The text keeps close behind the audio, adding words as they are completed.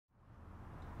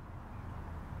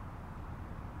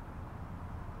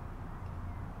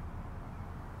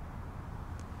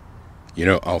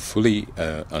I'll fully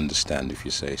understand if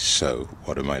you say, so,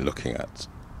 what am I looking at?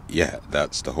 Yeah,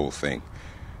 that's the whole thing.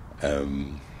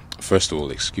 First of all,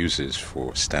 excuses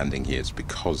for standing here. It's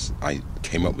because I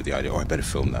came up with the idea, I better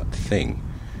film that thing.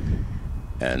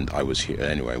 And I was here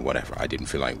anyway, whatever. I didn't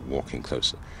feel like walking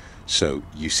closer. So,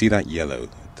 you see that yellow,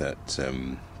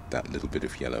 that little bit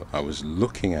of yellow. I was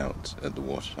looking out at the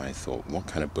water and I thought, what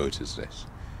kind of boat is this?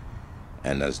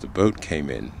 And as the boat came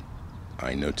in,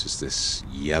 I noticed this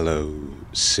yellow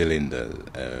cylinder,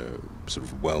 sort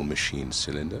of well-machined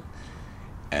cylinder,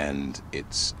 and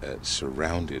it's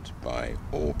surrounded by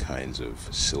all kinds of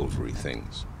silvery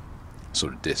things,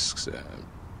 sort of discs,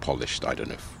 polished. I don't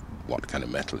know what kind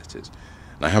of metal it is,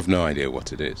 and I have no idea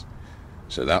what it is.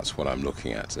 So that's what I'm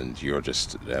looking at, and you're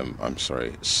just, I'm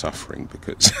sorry, suffering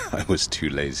because I was too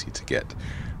lazy to get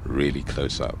really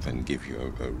close up and give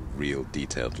you a real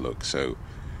detailed look. So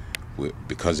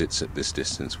because it's at this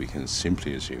distance, we can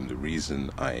simply assume the reason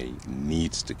I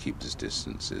need to keep this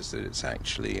distance is that it's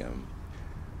actually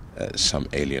some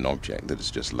alien object that has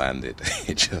just landed.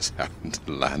 It just happened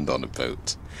to land on a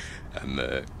boat, and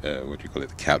what do you call it?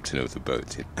 The captain of the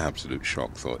boat, in absolute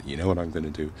shock, thought, you know what I'm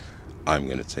going to do? I'm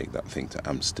going to take that thing to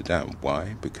Amsterdam.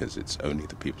 Why? Because it's only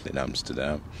the people in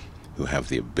Amsterdam who have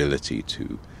the ability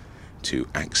to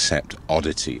accept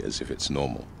oddity as if it's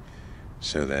normal.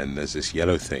 So then there's this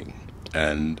yellow thing,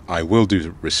 and I will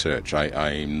do research.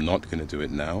 I'm not going to do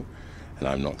it now, and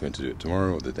I'm not going to do it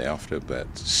tomorrow or the day after,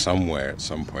 but somewhere at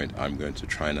some point I'm going to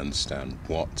try and understand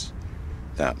what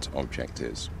that object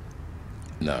is.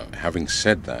 Now, having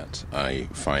said that, I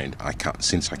find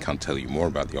since I can't tell you more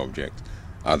about the object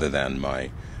other than my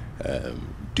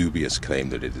dubious claim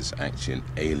that it is actually an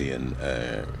alien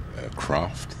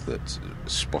craft that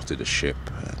spotted a ship,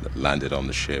 that landed on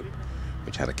the ship,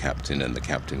 which had a captain, and the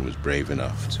captain was brave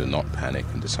enough to not panic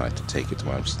and decide to take it to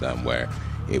Amsterdam, where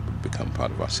it would become part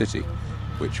of our city,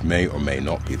 which may or may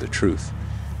not be the truth.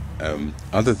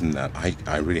 Other than that,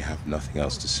 I really have nothing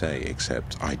else to say,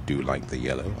 except I do like the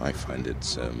yellow. I find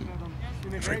it's a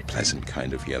very pleasant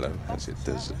kind of yellow as it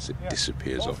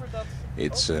disappears off.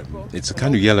 It's a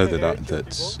kind of yellow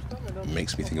that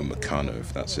makes me think of Meccano,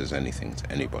 if that says anything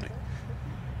to anybody.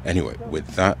 Anyway, with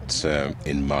that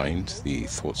in mind, the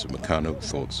thoughts of Meccano,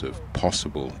 thoughts of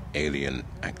possible alien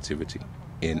activity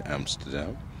in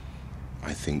Amsterdam,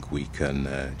 I think we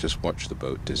can just watch the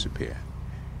boat disappear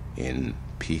in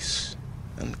peace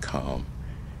and calm,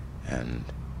 and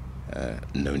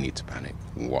no need to panic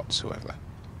whatsoever.